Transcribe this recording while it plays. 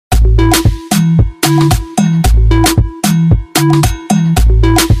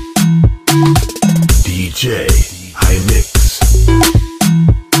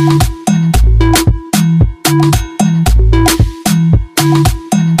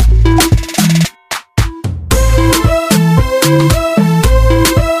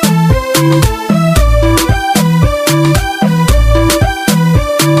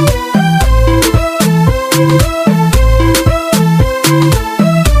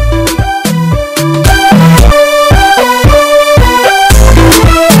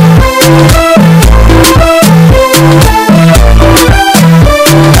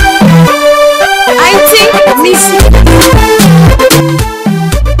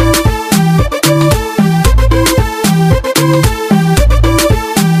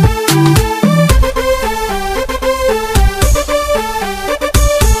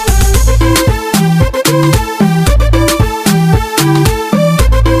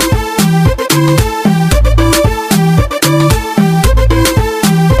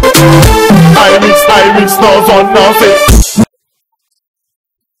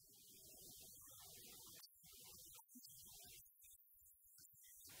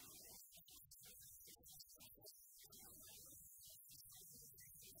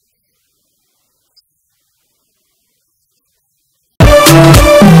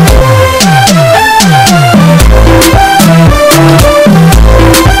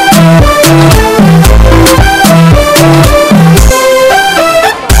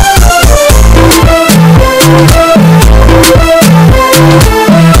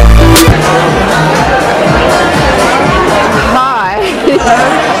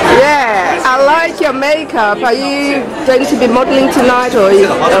Makeup. Are you going to be modelling tonight, or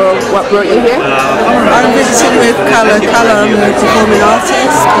what brought you here? I'm visiting with Colour. Colour, I'm a performing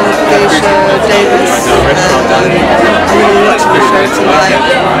artist called Geisha Davis, and I'm really watching the show tonight,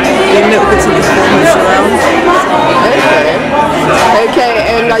 doing little bits of performance around. Okay,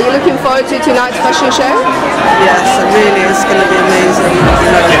 and are you looking forward to tonight's fashion show? Yes, really, it's going to be amazing.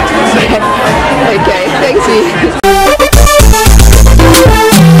 Okay, thank you.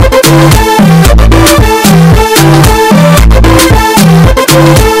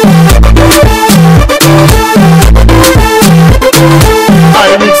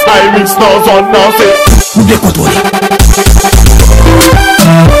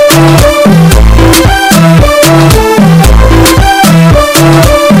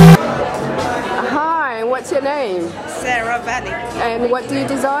 Hi, what's your name? Sarah Valley. And what do you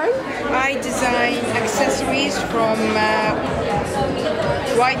design? I design accessories from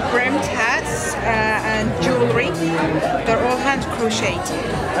white brimmed hats and jewellery. They're all hand crocheted.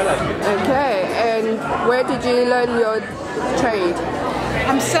 Okay, and where did you learn your trade?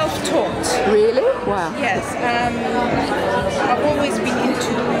 I'm self-taught. Really? Wow. Yes. I've always been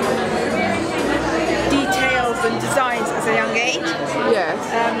into details and designs as a young age. Yes.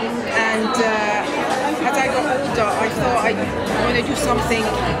 And as I got older, I thought I want to do something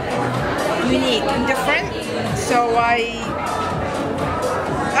unique and different. So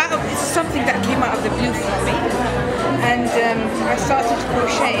it's something that came out of the blue for me. And I started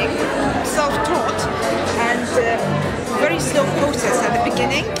crocheting, self-taught, and very slow process at the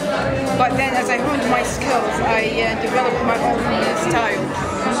beginning, but then as I honed my skills, I developed my own style.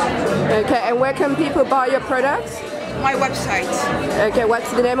 Okay, and where can people buy your products? My website. Okay,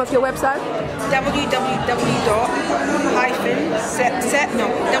 what's the name of your website?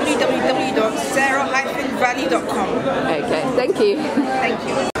 www.sarah-valley.com. Okay, thank you. Thank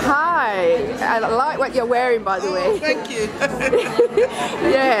you. Hi, I like what you're wearing, by the way. Thank you.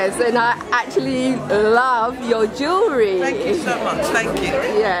 Yes, and I actually love your jewellery. Thank you so much, thank you.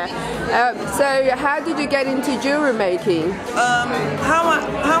 Yeah. So how did you get into jewellery making? How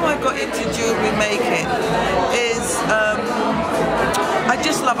I got into jewellery making is I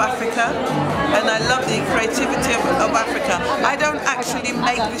just love Africa, and I love the creativity of Africa. I don't actually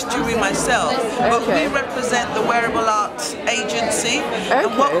make this jewellery myself, but we represent the Wearable Arts Agency, and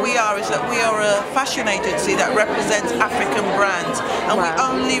what we are is that we are a fashion agency that represents African brands, and we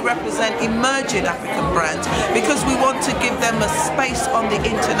only represent emerging African brands because we want to give them a space on the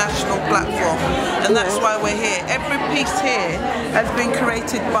international platform, and that's why we're here. Every piece here has been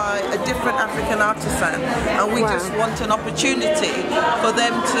created by a different African artisan, and we just want an opportunity for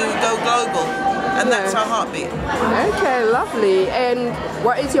them to go global, and that's our heartbeat. Okay, lovely. And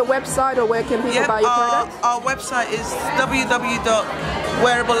what is your website, or where can people buy your products? Our website is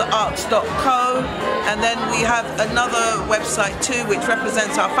www.wearablearts.co, and then we have another website too which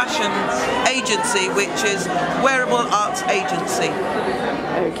represents our fashion agency, which is Wearable Arts Agency.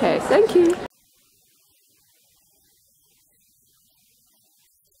 Okay, thank you.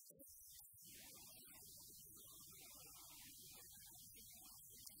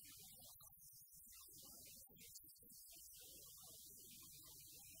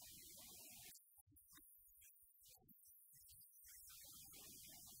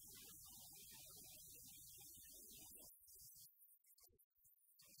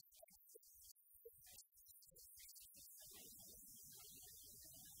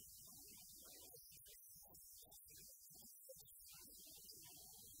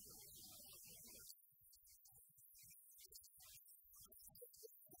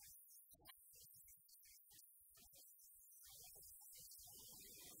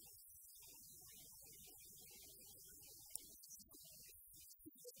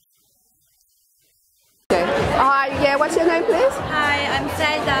 Hi, yeah, what's your name, please? Hi, I'm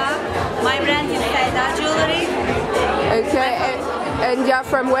Selda. My brand is Selda Jewelry. Okay, and you're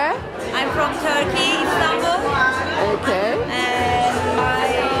from where? I'm from Turkey, Istanbul. Okay. And my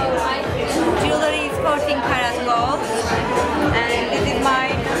jewelry is 14 karat gold. And this is my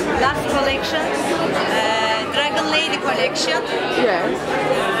last collection. daily collection. Yes.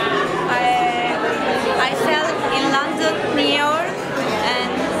 I sell in London, New York,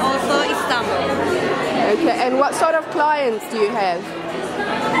 and also Istanbul. Okay, and what sort of clients do you have?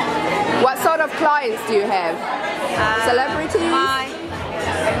 What sort of clients do you have? Celebrities?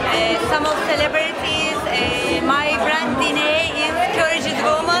 Some of celebrities. My brand DNA is courageous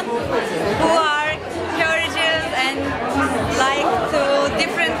women who are courageous and like to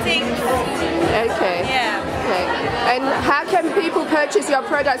different things. Okay. Yeah. Okay. And how can people purchase your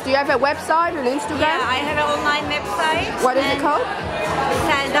products? Do you have a website, an Instagram? Yeah, I have an online website. What is it called?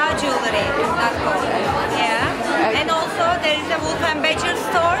 SeldaJewelry.com. Yeah. Okay. And also there is a Wolf & Badger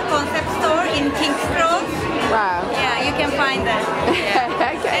store, concept store in King's Cross. Wow. Yeah, you can find that. Yeah.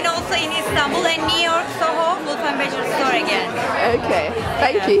 Okay. And also in Istanbul and New York, Soho, Wolf & Badger store again. Okay.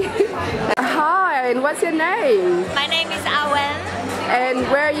 Thank you. Hi, and what's your name? My name is Awen. And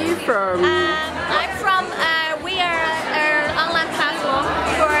where are you from? I'm from, we are an online platform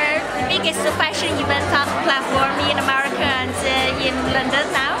for the biggest fashion event platform in America and in London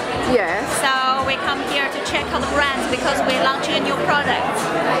now. Yes. So we come here to check out the brands because we're launching a new product.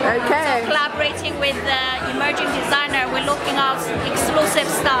 Okay. So collaborating with the emerging designer, we're looking out exclusive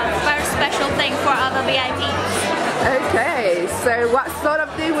stuff, very special thing for other VIPs. Okay, so what sort of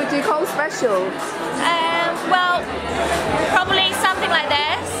thing would you call special? Well, probably something like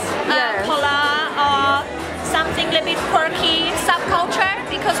this, Yeah. collar or something a little bit quirky, subculture,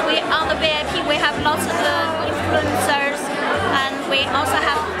 because we on the VIP we have lots of influencers, and we also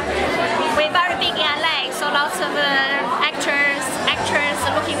have, we're very big in LA, so lots of actors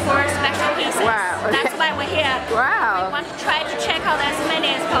are looking for special pieces. Wow, okay. That's why we're here. Wow. We want to try to check out as many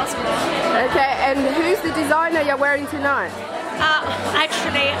as possible. Okay, and who's the designer you're wearing tonight?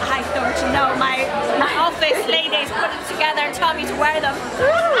 Actually, I don't know. My office ladies put it together and told me to wear them.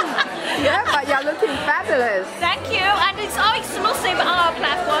 Yeah, but you're looking fabulous. Thank you, and it's all exclusive on our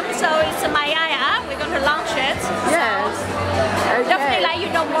platform, so it's my app. We're going to launch it. Yes. Okay. Definitely let you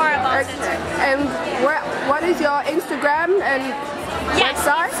know more about Okay. it. And what is your Instagram and Yes,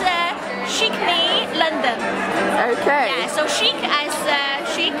 website? it's Chic Me London. Okay. Yeah, so chic as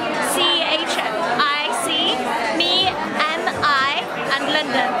chic, CHIC, me, MI, and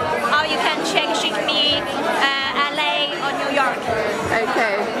London. Or you can check Chic Me LA or New York.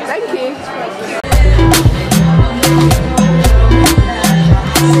 Okay. Thank you.